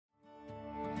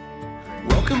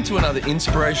Welcome to another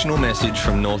inspirational message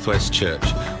from Northwest Church.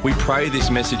 We pray this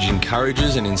message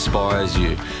encourages and inspires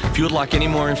you. If you would like any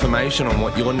more information on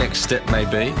what your next step may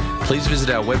be, please visit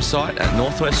our website at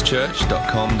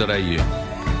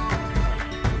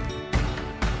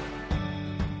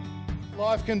northwestchurch.com.au.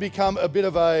 Life can become a bit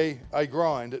of a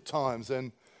grind at times,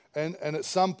 and at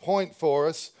some point for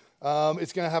us,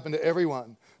 it's going to happen to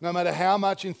everyone. No matter how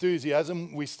much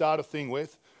enthusiasm we start a thing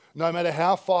with, no matter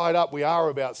how fired up we are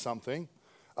about something,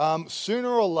 sooner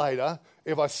or later,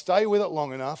 if I stay with it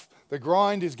long enough, the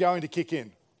grind is going to kick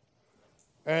in.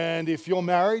 And if you're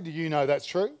married, you know that's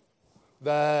true.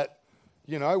 That,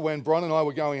 you know, when Bron and I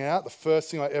were going out, the first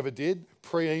thing I ever did,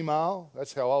 pre-email,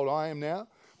 that's how old I am now,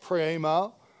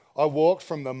 pre-email, I walked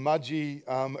from the Mudgee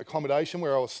accommodation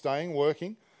where I was staying,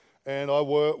 working, and I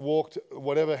walked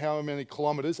how many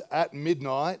kilometres at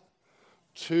midnight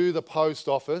to the post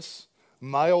office,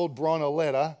 mailed Bron a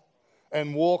letter,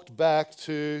 and walked back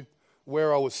to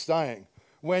where I was staying.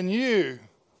 When you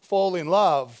fall in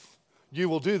love, you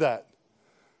will do that.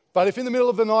 But if in the middle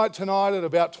of the night tonight at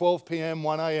about 12 p.m,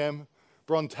 1 a.m,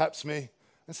 Bron taps me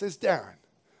and says, "Darren,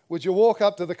 would you walk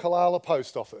up to the Kalala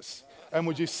post office and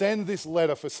would you send this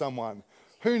letter for someone?"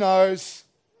 Who knows?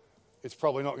 It's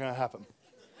probably not going to happen.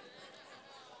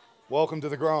 Welcome to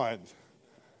the grind.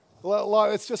 Well,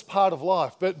 it's just part of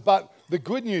life. But the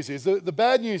good news is, the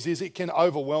bad news is it can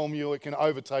overwhelm you, it can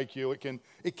overtake you,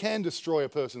 it can destroy a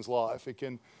person's life, it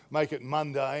can make it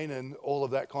mundane and all of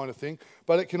that kind of thing.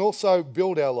 But it can also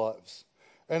build our lives.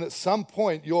 And at some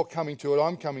point, you're coming to it,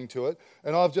 I'm coming to it.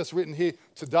 And I've just written here,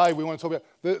 today we want to talk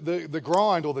about the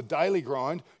grind, or the daily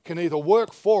grind, can either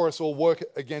work for us or work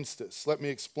against us. Let me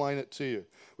explain it to you.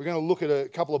 We're going to look at a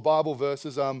couple of Bible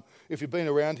verses. If you've been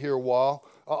around here a while,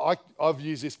 I've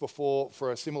used this before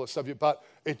for a similar subject, but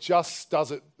it just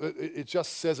does it. It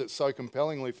just says it so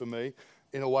compellingly for me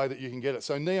in a way that you can get it.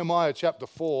 So Nehemiah chapter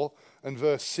 4 and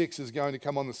verse 6 is going to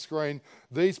come on the screen.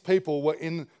 These people were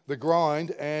in the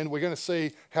grind, and we're going to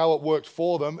see how it worked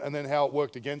for them and then how it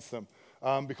worked against them,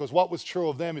 because what was true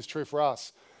of them is true for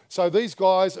us. So these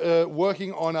guys are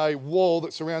working on a wall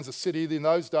that surrounds a city. In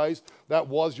those days, that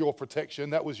was your protection.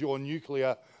 That was your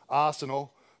nuclear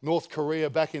arsenal. North Korea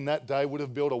back in that day would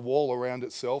have built a wall around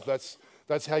itself. That's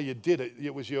how you did it.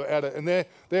 It was your outer, and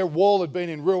their wall had been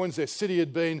in ruins. Their city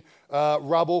had been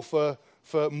rubble for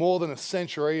more than a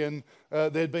century, and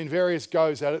there'd been various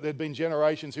goes at it. There'd been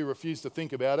generations who refused to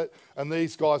think about it, and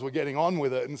these guys were getting on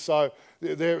with it. And so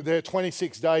they're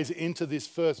 26 days into this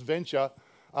first venture.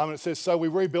 And it says, so we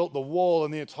rebuilt the wall,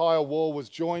 and the entire wall was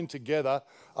joined together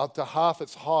up to half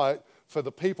its height, for the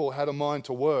people had a mind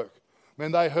to work.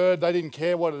 Man, they didn't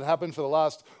care what had happened for the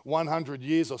last 100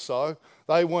 years or so.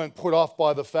 They weren't put off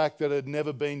by the fact that it had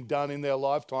never been done in their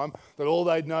lifetime, that all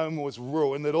they'd known was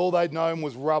ruin, that all they'd known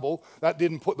was rubble. That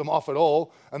didn't put them off at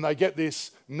all. And they get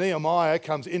this, Nehemiah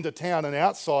comes into town, an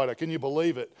outsider, can you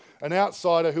believe it? An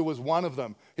outsider who was one of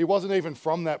them. He wasn't even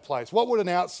from that place. What would an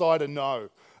outsider know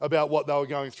about what they were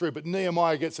going through? But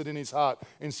Nehemiah gets it in his heart,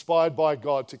 inspired by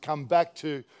God, to come back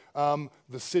to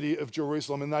the city of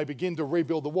Jerusalem, and they begin to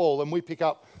rebuild the wall. And we pick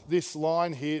up this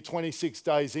line here 26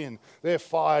 days in. They're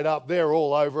fired up, they're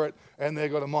all over it, and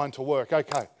they've got a mind to work.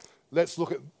 Okay, let's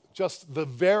look at just the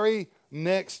very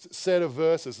next set of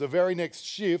verses, the very next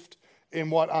shift in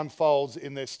what unfolds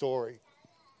in their story.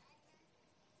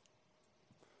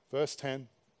 Verse 10.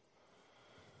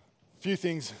 A few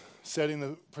things said in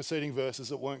the preceding verses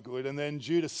that weren't good. And then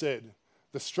Judah said,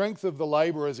 "The strength of the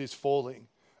labourers is falling,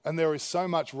 and there is so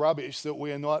much rubbish that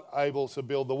we are not able to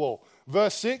build the wall."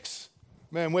 Verse 6,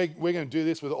 man, we're going to do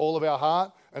this with all of our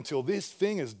heart until this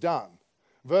thing is done.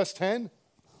 Verse 10,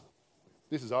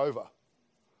 this is over.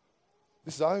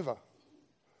 This is over.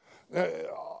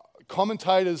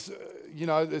 Commentators,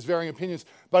 there's varying opinions,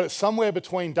 but it's somewhere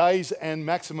between days and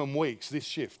maximum weeks, this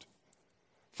shift.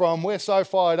 From we're so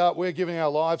fired up, we're giving our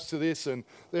lives to this, and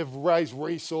they've raised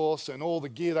resource and all the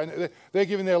gear. They're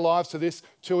giving their lives to this,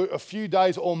 to a few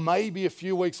days or maybe a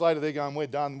few weeks later, they're going, we're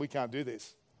done, we can't do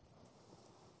this.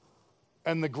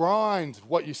 And the grind,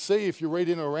 what you see if you read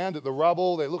in and around it, the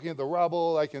rubble, they're looking at the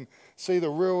rubble, they can see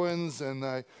the ruins,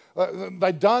 and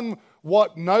they'd done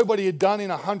what nobody had done in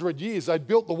 100 years. They'd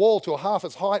built the wall to half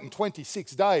its height in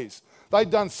 26 days.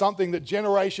 They'd done something that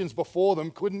generations before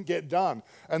them couldn't get done.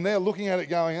 And they're looking at it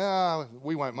going,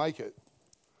 we won't make it.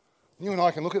 You and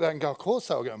I can look at that and go, of course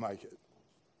they were going to make it.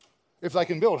 If they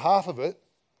can build half of it,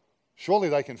 surely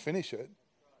they can finish it.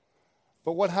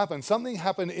 But what happened? Something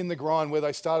happened in the grind where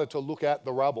they started to look at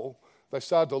the rubble. They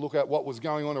started to look at what was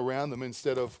going on around them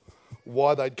instead of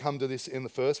why they'd come to this in the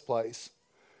first place.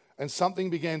 And something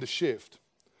began to shift.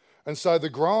 And so the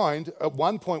grind at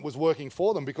one point was working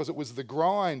for them because it was the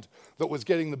grind that was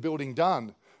getting the building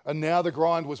done. And now the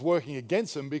grind was working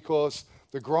against them because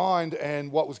the grind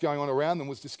and what was going on around them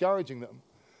was discouraging them.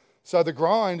 So the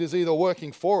grind is either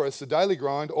working for us, the daily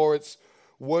grind, or it's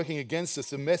working against us.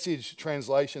 The Message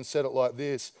translation said it like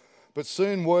this: but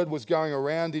soon word was going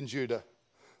around in Judah,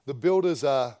 the builders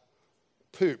are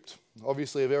pooped.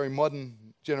 Obviously a very modern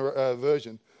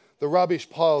version. The rubbish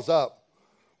piles up.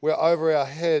 We're over our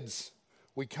heads.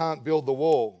 We can't build the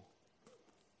wall.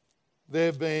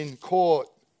 They've been caught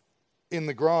in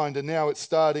the grind, and now it's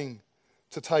starting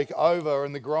to take over,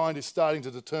 and the grind is starting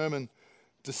to determine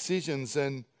decisions.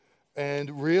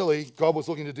 And really, God was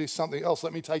looking to do something else.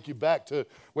 Let me take you back to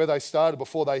where they started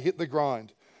before they hit the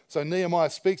grind. So Nehemiah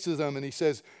speaks to them and he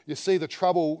says, you see the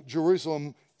trouble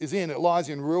Jerusalem is in. It lies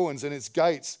in ruins and its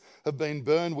gates have been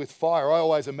burned with fire. I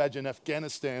always imagine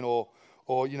Afghanistan or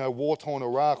war-torn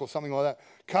Iraq or something like that.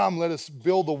 Come, let us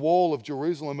build the wall of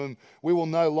Jerusalem and we will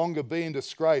no longer be in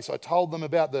disgrace. I told them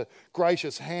about the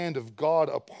gracious hand of God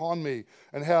upon me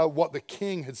and what the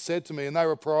king had said to me. And they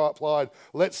replied,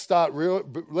 let's start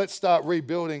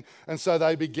rebuilding. And so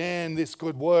they began this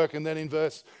good work. And then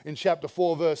in chapter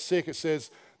 4, verse 6, it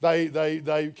says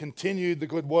they continued the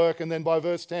good work. And then by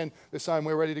verse 10, they're saying,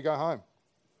 we're ready to go home.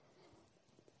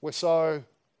 We're so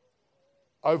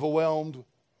overwhelmed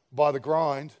by the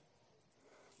grind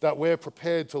that we're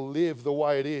prepared to live the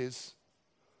way it is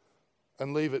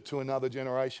and leave it to another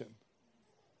generation.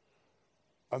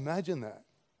 Imagine that.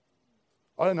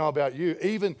 I don't know about you.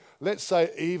 Let's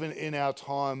say even in our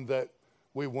time that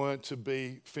we weren't to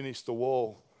be finished the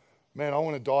wall. Man, I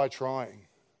want to die trying.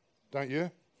 Don't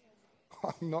you?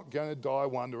 I'm not going to die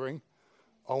wondering.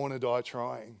 I want to die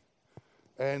trying.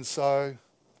 And so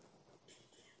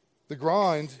the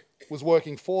grind was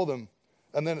working for them,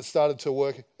 and then it started to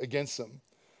work against them.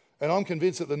 And I'm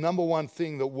convinced that the number one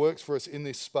thing that works for us in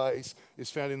this space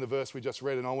is found in the verse we just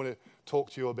read, and I want to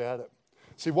talk to you about it.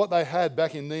 See, what they had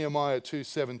back in Nehemiah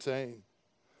 2:17,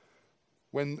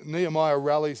 when Nehemiah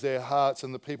rallies their hearts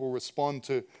and the people respond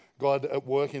to God at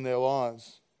work in their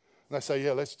lives, and they say,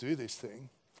 yeah, let's do this thing.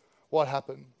 What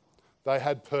happened? They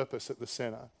had purpose at the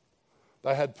center.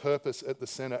 They had purpose at the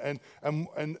center. And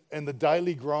the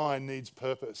daily grind needs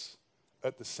purpose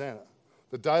at the center.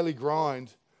 The daily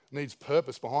grind needs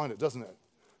purpose behind it, doesn't it?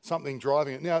 Something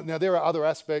driving it. Now there are other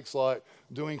aspects like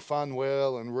doing fun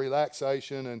well and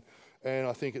relaxation, and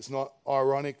I think it's not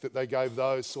ironic that they gave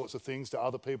those sorts of things to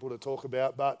other people to talk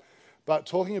about. But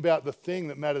talking about the thing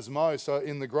that matters most, so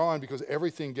in the grind, because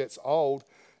everything gets old,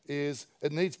 is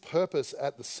it needs purpose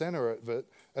at the center of it,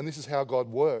 and this is how God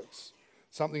works.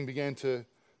 Something began to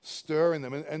stir in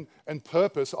them. And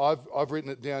purpose, I've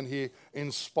written it down here,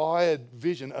 inspired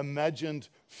vision, imagined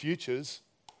futures.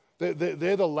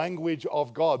 They're the language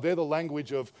of God. They're the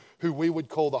language of who we would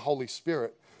call the Holy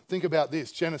Spirit. Think about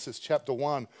this, Genesis chapter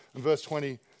 1 and verse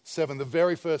 27. The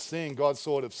very first thing God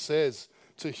sort of says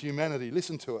to humanity,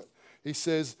 listen to it. He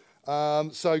says,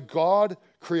 so God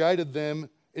created them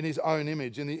in his own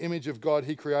image. In the image of God,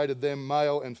 he created them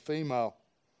male and female.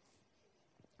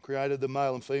 Created them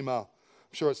male and female.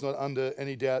 I'm sure it's not under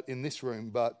any doubt in this room,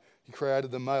 but he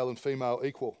created them male and female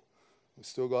equal. We've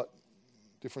still got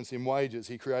difference in wages.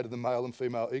 He created them male and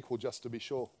female equal, just to be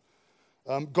sure.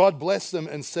 God blessed them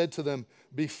and said to them,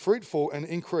 be fruitful and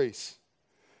increase,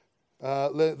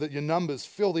 that your numbers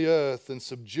fill the earth and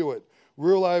subdue it.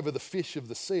 Rule over the fish of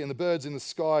the sea and the birds in the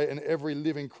sky and every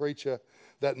living creature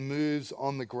that moves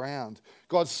on the ground.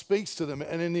 God speaks to them,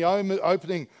 and in the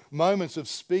opening moments of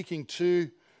speaking to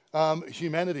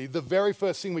humanity, the very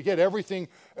first thing we get, everything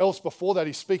else before that,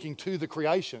 he's speaking to the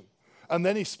creation. And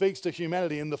then he speaks to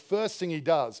humanity, and the first thing he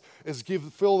does is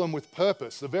fill them with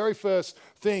purpose. The very first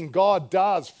thing God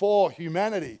does for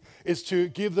humanity is to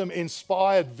give them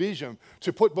inspired vision,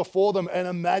 to put before them an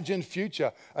imagined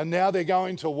future, and now they're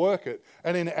going to work it.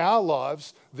 And in our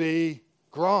lives, the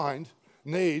grind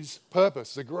needs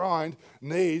purpose. The grind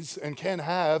needs and can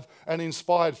have an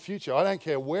inspired future. I don't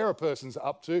care where a person's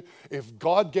up to. If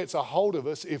God gets a hold of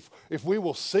us, if we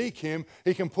will seek him,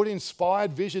 he can put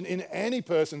inspired vision in any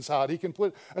person's heart. He can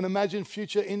put an imagined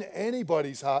future in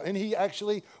anybody's heart. And he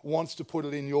actually wants to put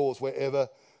it in yours wherever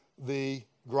the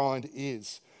grind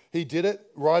is. He did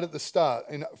it right at the start.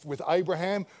 And with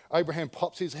Abraham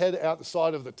pops his head out the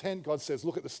side of the tent. God says,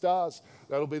 look at the stars.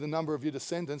 That'll be the number of your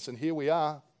descendants. And here we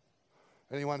are.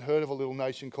 Anyone heard of a little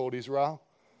nation called Israel?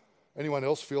 Anyone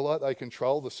else feel like they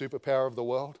control the superpower of the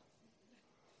world?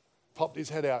 Popped his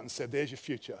head out and said, there's your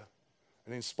future.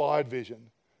 An inspired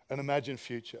vision, an imagined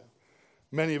future.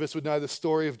 Many of us would know the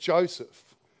story of Joseph,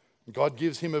 God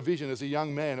gives him a vision as a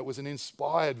young man. It was an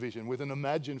inspired vision with an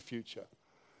imagined future.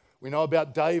 We know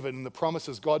about David and the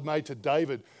promises God made to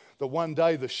David that one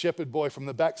day the shepherd boy from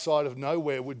the backside of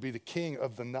nowhere would be the king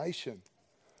of the nation.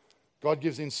 God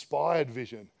gives inspired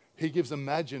vision. He gives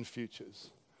imagined futures.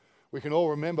 We can all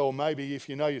remember, or maybe if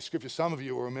you know your scripture, some of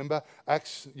you will remember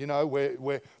Acts,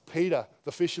 where Peter,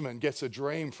 the fisherman, gets a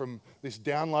dream from this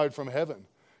download from heaven.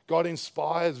 God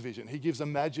inspires vision. He gives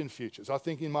imagined futures. I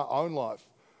think in my own life,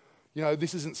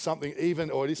 this isn't something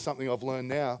it is something I've learned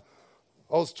now.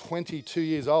 I was 22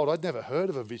 years old. I'd never heard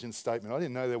of a vision statement. I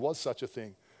didn't know there was such a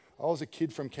thing. I was a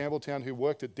kid from Campbelltown who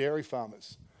worked at dairy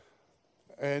farmers.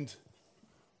 And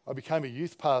I became a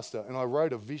youth pastor and I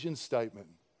wrote a vision statement.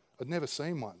 I'd never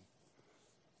seen one.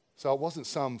 So it wasn't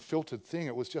some filtered thing.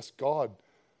 It was just God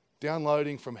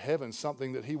downloading from heaven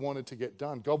something that he wanted to get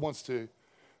done. God wants to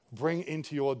bring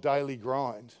into your daily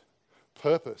grind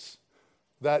purpose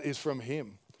that is from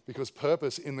him, because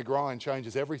purpose in the grind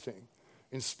changes everything.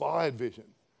 Inspired vision,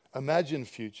 imagined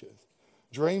futures,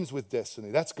 dreams with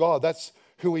destiny. That's God. That's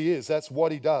who he is. That's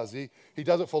what he does. He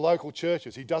does it for local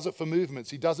churches. He does it for movements.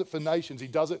 He does it for nations. He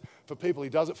does it for people. He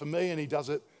does it for me, and he does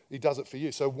it for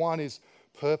you. So one is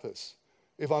purpose.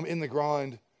 If I'm in the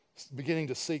grind, beginning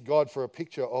to seek God for a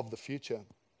picture of the future,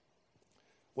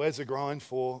 where's the grind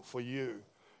for you?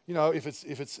 If it's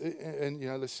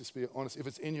let's just be honest, if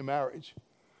it's in your marriage,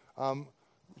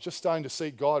 just starting to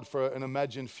seek God for an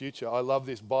imagined future. I love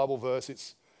this Bible verse.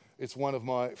 It's one of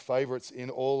my favorites in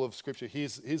all of Scripture.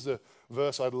 Here's a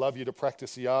verse I'd love you to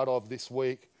practice the art of this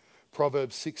week.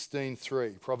 Proverbs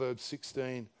 16:3. Proverbs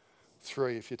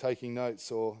 16:3. If you're taking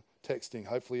notes or texting,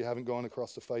 hopefully you haven't gone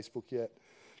across to Facebook yet.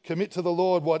 Commit to the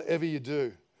Lord whatever you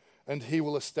do, and he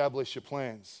will establish your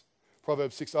plans.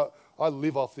 Proverbs 6. I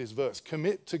live off this verse.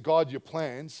 Commit to God your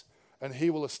plans, and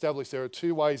he will establish. There are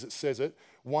two ways it says it.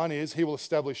 One is he will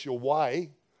establish your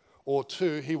way, or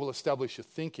two, he will establish your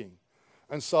thinking.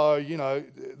 And so,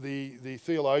 the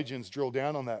theologians drill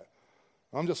down on that.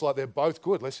 I'm just like, they're both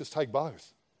good. Let's just take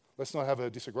both. Let's not have a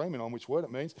disagreement on which word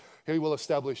it means. He will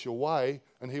establish your way,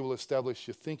 and he will establish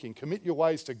your thinking. Commit your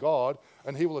ways to God,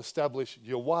 and he will establish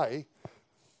your way,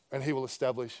 and he will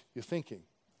establish your thinking.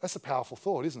 That's a powerful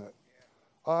thought, isn't it?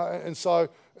 And so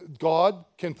God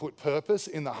can put purpose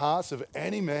in the hearts of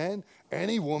any man,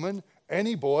 any woman,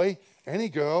 any boy, any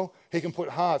girl. He can put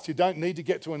hearts. You don't need to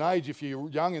get to an age if you're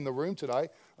young in the room today.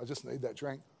 I just need that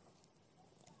drink.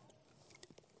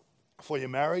 For your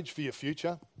marriage, for your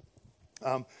future.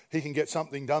 He can get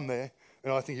something done there,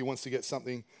 and I think he wants to get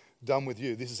something done with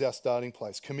you. This is our starting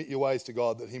place. Commit your ways to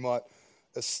God that he might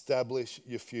establish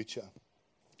your future.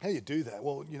 How do you do that?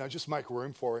 Well, just make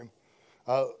room for him.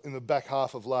 In the back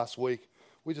half of last week,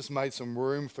 we just made some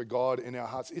room for God in our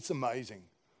hearts. It's amazing.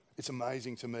 It's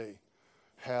amazing to me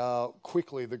how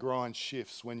quickly the grind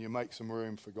shifts when you make some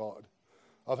room for God.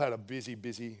 I've had a busy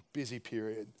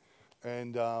period,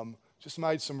 and just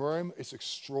made some room. It's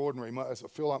extraordinary. I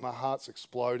feel like my heart's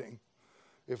exploding.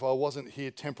 If I wasn't here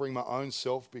tempering my own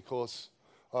self, because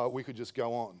we could just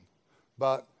go on.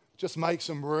 But just make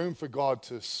some room for God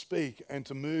to speak and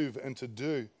to move and to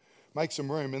do. Make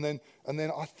some room. And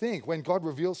then I think when God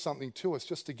reveals something to us,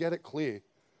 just to get it clear,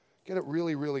 get it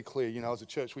really, really clear. As a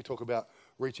church, we talk about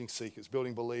reaching seekers,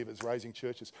 building believers, raising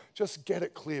churches. Just get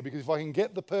it clear, because if I can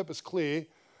get the purpose clear,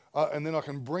 and then I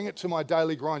can bring it to my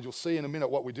daily grind. You'll see in a minute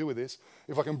what we do with this.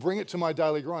 If I can bring it to my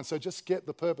daily grind. So just get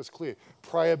the purpose clear.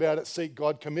 Pray about it, seek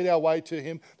God, commit our way to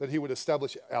him, that he would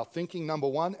establish our thinking, number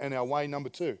one, and our way, number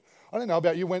two. I don't know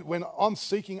about you. When I'm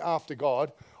seeking after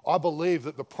God, I believe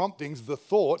that the promptings, the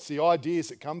thoughts, the ideas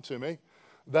that come to me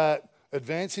that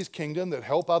advance his kingdom, that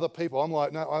help other people, I'm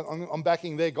like, no, I'm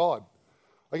backing their God.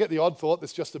 I get the odd thought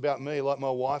that's just about me, like my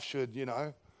wife should,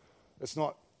 it's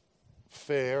not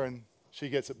fair and she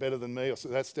gets it better than me. So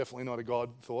that's definitely not a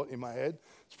God thought in my head.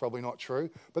 It's probably not true.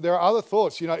 But there are other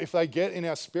thoughts, if they get in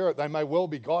our spirit, they may well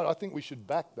be God. I think we should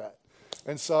back that.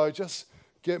 And so just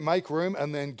make room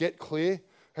and then get clear.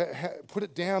 Put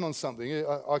it down on something.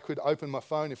 I could open my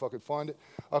phone if I could find it.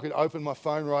 I could open my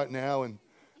phone right now and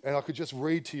I could just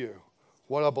read to you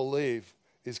what I believe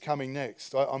is coming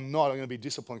next. I'm going to be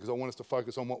disciplined because I want us to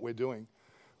focus on what we're doing.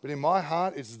 But in my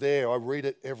heart, it's there. I read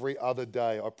it every other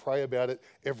day. I pray about it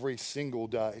every single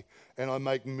day. And I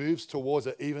make moves towards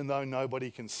it even though nobody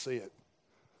can see it.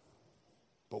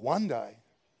 But one day,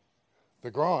 the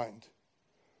grind,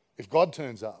 if God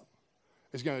turns up,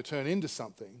 is going to turn into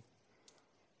something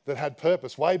that had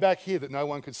purpose way back here that no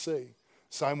one could see.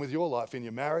 Same with your life, in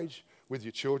your marriage, with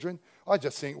your children. I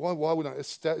just think, why would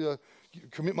I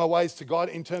commit my ways to God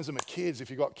in terms of my kids? If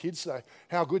you've got kids, say,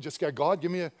 how good, just go, God,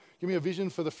 give me Give me a vision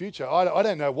for the future. I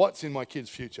don't know what's in my kids'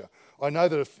 future. I know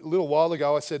that a little while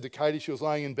ago I said to Katie, she was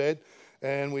laying in bed,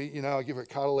 and I give her a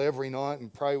cuddle every night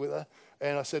and pray with her.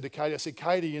 And I said to Katie,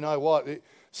 Katie, you know what?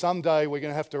 Someday we're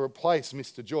going to have to replace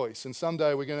Mr. Joyce, and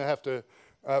someday we're going to have to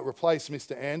replace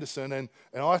Mr. Anderson, and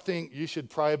I think you should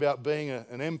pray about being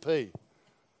an MP.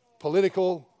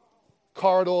 Political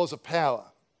corridors of power,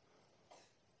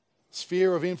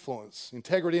 sphere of influence,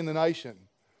 integrity in the nation.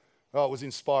 Oh, it was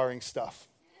inspiring stuff.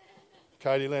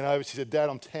 Katie leaned over, she said, Dad,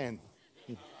 I'm 10.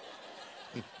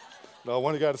 No, I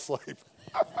want to go to sleep.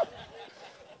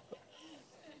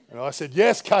 And I said,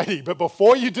 yes, Katie, but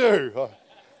before you do,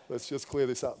 let's just clear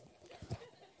this up.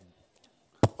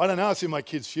 I don't know what's in my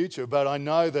kids' future, but I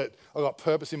know that I've got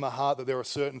purpose in my heart that there are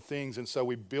certain things, and so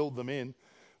we build them in.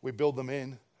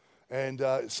 And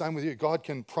same with you. God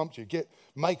can prompt you.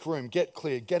 Make room, get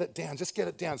clear, get it down. Just get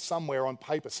it down somewhere on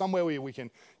paper, somewhere where we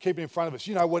can keep it in front of us.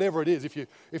 Whatever it is. If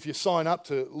you sign up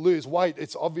to lose weight,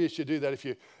 it's obvious you do that.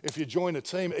 If you join a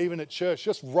team, even at church,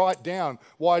 just write down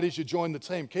why it is you joined the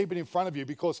team. Keep it in front of you,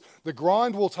 because the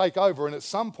grind will take over, and at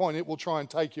some point it will try and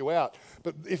take you out.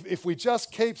 But if we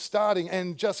just keep starting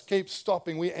and just keep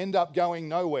stopping, we end up going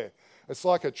nowhere. It's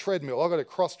like a treadmill. I've got a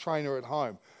cross trainer at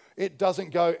home. It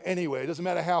doesn't go anywhere. It doesn't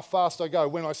matter how fast I go.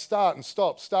 When I start and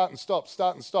stop,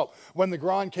 when the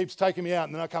grind keeps taking me out,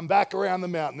 and then I come back around the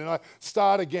mountain and I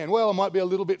start again. Well, I might be a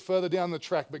little bit further down the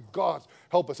track, but God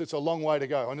help us, it's a long way to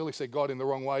go. I nearly said God in the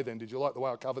wrong way then. Did you like the way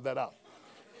I covered that up?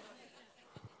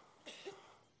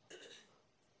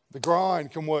 The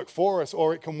grind can work for us,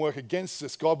 or it can work against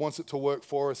us. God wants it to work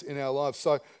for us in our lives.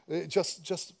 So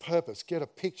just purpose, get a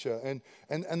picture. And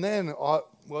then,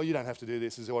 you don't have to do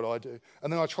this, is what I do.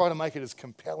 And then I try to make it as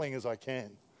compelling as I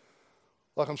can.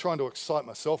 Like I'm trying to excite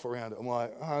myself around it. I'm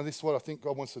like, this is what I think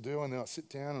God wants to do. And then I sit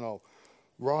down and I'll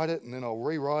write it, and then I'll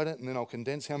rewrite it, and then I'll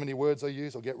condense how many words I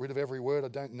use. I'll get rid of every word I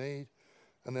don't need.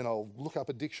 And then I'll look up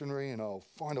a dictionary and I'll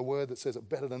find a word that says it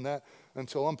better than that,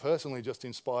 until I'm personally just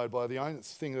inspired by the only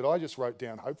thing that I just wrote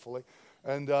down, hopefully.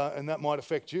 And that might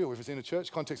affect you if it's in a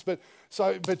church context. But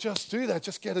just do that.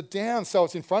 Just get it down so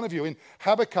it's in front of you. In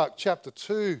Habakkuk chapter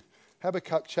 2.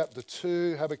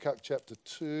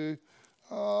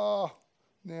 Oh,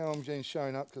 now I'm getting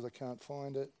shown up because I can't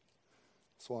find it.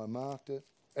 That's why I marked it.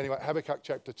 Anyway, Habakkuk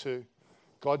chapter 2.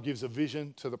 God gives a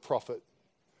vision to the prophet.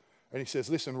 And he says,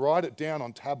 listen, write it down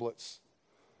on tablets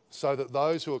so that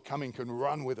those who are coming can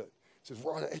run with it. He says,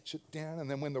 write it, etch it down,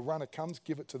 and then when the runner comes,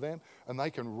 give it to them, and they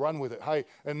can run with it. Hey,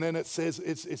 and then it says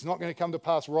it's not going to come to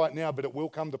pass right now, but it will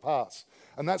come to pass.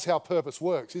 And that's how purpose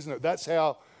works, isn't it? That's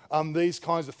how these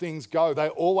kinds of things go. They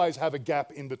always have a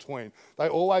gap in between. They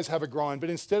always have a grind. But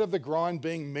instead of the grind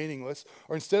being meaningless,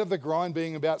 or instead of the grind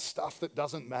being about stuff that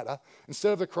doesn't matter,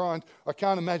 instead of the grind, I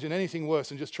can't imagine anything worse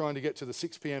than just trying to get to the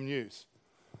 6 p.m. news.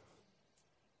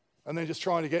 And then just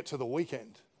trying to get to the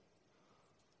weekend.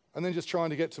 And then just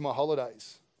trying to get to my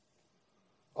holidays.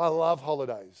 I love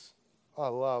holidays.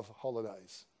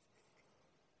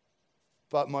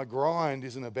 But my grind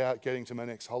isn't about getting to my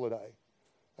next holiday.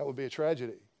 That would be a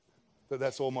tragedy,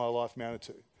 that's all my life mounted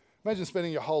to. Imagine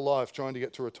spending your whole life trying to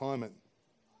get to retirement.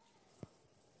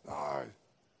 No,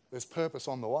 there's purpose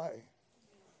on the way.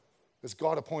 There's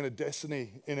God-appointed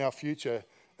destiny in our future,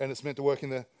 and it's meant to work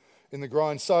in the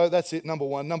grind. So that's it, number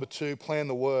one. Number two, plan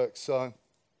the work. So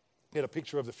get a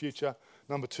picture of the future.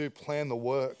 Number two, plan the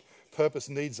work. Purpose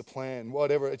needs a plan.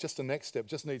 Whatever, it's just a next step.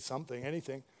 Just needs something,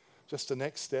 anything. Just the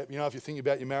next step. If you're thinking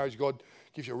about your marriage, God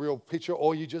gives you a real picture,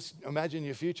 or you just imagine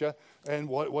your future and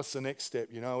what's the next step.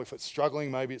 If it's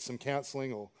struggling, maybe it's some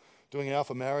counselling or doing an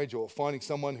alpha marriage or finding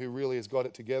someone who really has got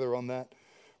it together on that.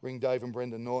 Ring Dave and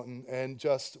Brenda Norton and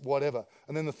just whatever.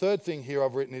 And then the third thing here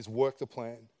I've written is work the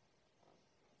plan.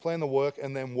 Plan the work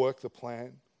and then work the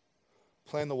plan.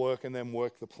 Plan the work and then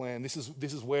work the plan. This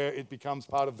is where it becomes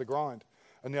part of the grind.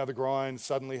 And now the grind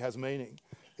suddenly has meaning,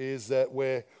 is that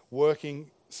we're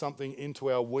working something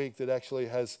into our week that actually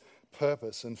has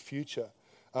purpose and future.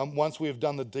 Once we've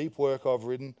done the deep work I've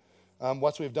written,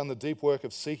 once we've done the deep work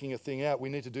of seeking a thing out, we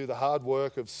need to do the hard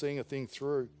work of seeing a thing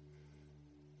through.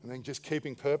 And then just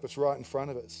keeping purpose right in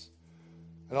front of us.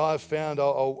 And I've found,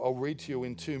 I'll read to you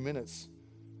in 2 minutes,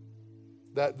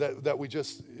 that we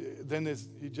just, then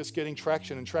you're just getting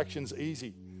traction, and traction's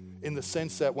easy in the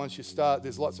sense that once you start,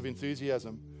 there's lots of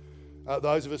enthusiasm.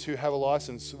 Those of us who have a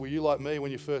license, were you like me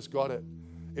when you first got it?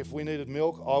 If we needed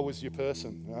milk, I was your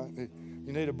person. Right?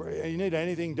 You need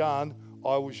anything done,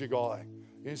 I was your guy.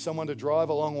 You need someone to drive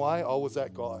a long way, I was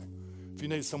that guy. If you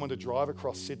needed someone to drive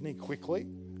across Sydney quickly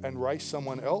and race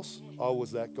someone else, I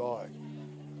was that guy.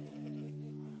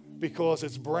 Because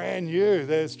it's brand new,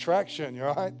 there's traction,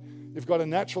 right? You've got a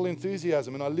natural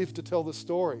enthusiasm, and I live to tell the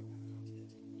story.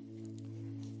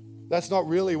 That's not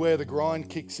really where the grind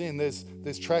kicks in.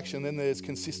 There's traction, then there's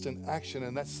consistent action,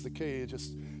 and that's the key,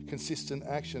 just consistent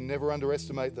action. Never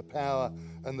underestimate the power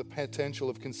and the potential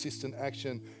of consistent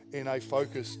action in a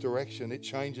focused direction. It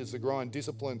changes the grind.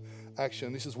 Discipline,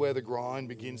 action. This is where the grind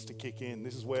begins to kick in.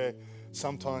 This is where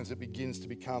sometimes it begins to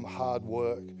become hard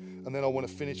work. And then I want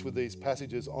to finish with these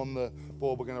passages on the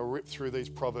board. We're going to rip through these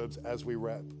Proverbs as we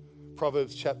wrap.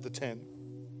 Proverbs chapter 10.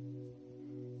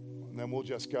 And then we'll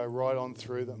just go right on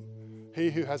through them. He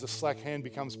who has a slack hand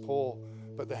becomes poor,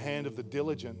 but the hand of the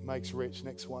diligent makes rich.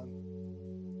 Next one.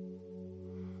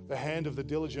 The hand of the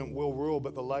diligent will rule,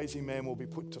 but the lazy man will be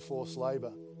put to forced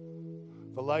labor.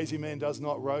 The lazy man does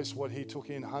not roast what he took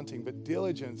in hunting, but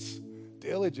diligence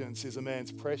is a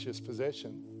man's precious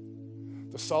possession.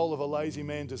 The soul of a lazy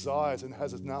man desires and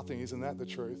has nothing, isn't that the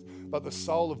truth? But the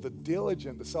soul of the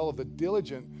diligent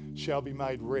shall be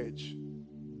made rich.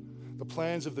 The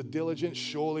plans of the diligent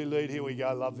surely lead, here we go,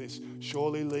 I love this,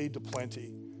 surely lead to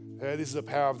plenty. This is the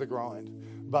power of the grind.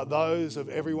 But those of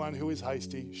everyone who is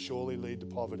hasty surely lead to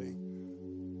poverty.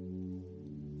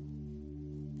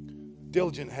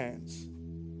 Diligent hands.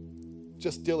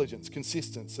 Just diligence,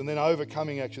 consistence, and then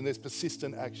overcoming action. There's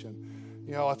persistent action.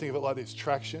 You know, I think of it like this: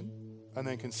 traction, and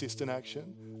then consistent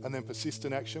action, and then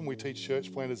persistent action. We teach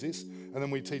church planters this, and then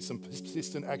we teach some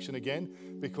persistent action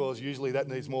again, because usually that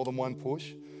needs more than one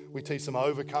push. We teach some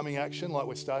overcoming action, like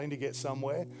we're starting to get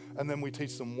somewhere, and then we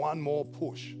teach them one more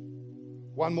push.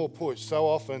 One more push. So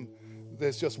often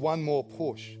there's just one more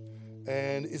push.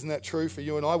 And isn't that true for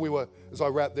you and I? As I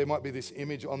wrap, there might be this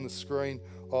image on the screen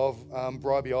of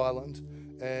Bribey Island.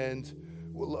 And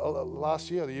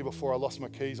last year, the year before, I lost my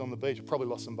keys on the beach. I probably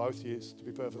lost them both years, to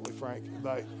be perfectly frank.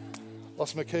 They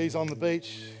lost my keys on the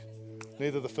beach.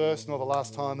 Neither the first nor the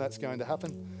last time that's going to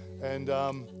happen. And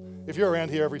if you're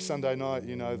around here every Sunday night,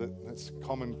 you know that that's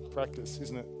common practice,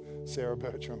 isn't it? Sarah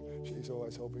Bertram, she's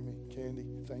always helping me. Candy,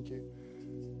 thank you.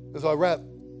 As I wrap,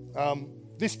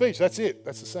 this beach, that's it.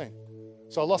 That's the scene.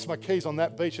 So I lost my keys on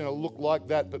that beach, and it looked like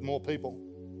that, but more people.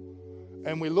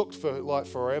 And we looked for like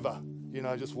forever, you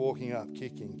know, just walking up,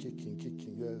 kicking.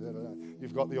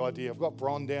 You've got the idea. I've got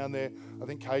Bron down there. I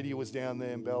think Katie was down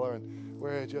there and Bella, and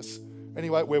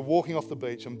we're walking off the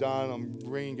beach. I'm done. I'm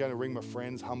going to ring my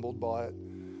friends, humbled by it.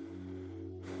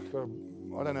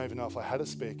 I don't even know if I had a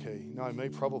spare key. No, me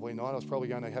probably not. I was probably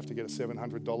going to have to get a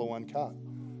 $700 one cut.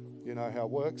 You know how it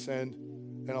works. And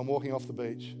I'm walking off the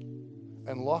beach,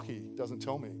 and Lockie doesn't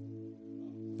tell me.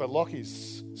 But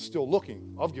Lockie's still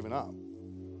looking. I've given up.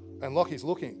 And Lockie's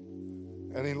looking.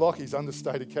 And in Lockie's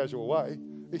understated, casual way,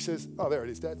 he says, "Oh, there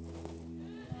it is, Dad."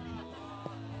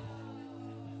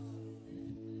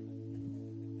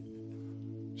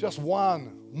 Just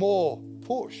one more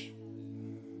push.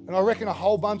 And I reckon a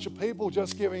whole bunch of people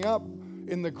just giving up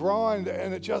in the grind,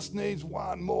 and it just needs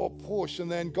one more push,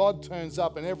 and then God turns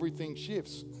up and everything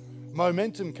shifts.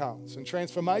 Momentum comes and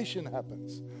transformation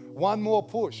happens. One more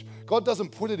push. God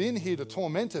doesn't put it in here to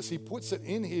torment us. He puts it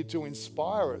in here to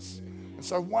inspire us. And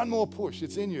so one more push,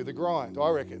 it's in you, the grind. I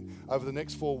reckon over the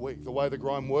next 4 weeks, the way the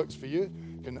grind works for you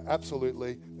can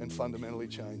absolutely and fundamentally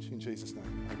change. In Jesus' name,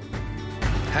 amen.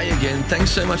 Hey again,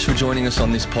 thanks so much for joining us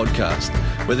on this podcast.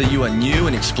 Whether you are new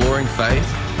and exploring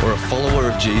faith or a follower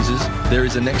of Jesus, there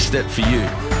is a next step for you.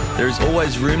 There is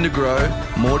always room to grow,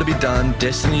 more to be done,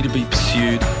 destiny to be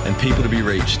pursued, and people to be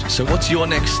reached. So what's your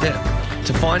next step?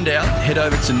 To find out, head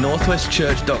over to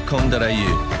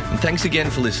northwestchurch.com.au. And thanks again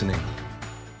for listening.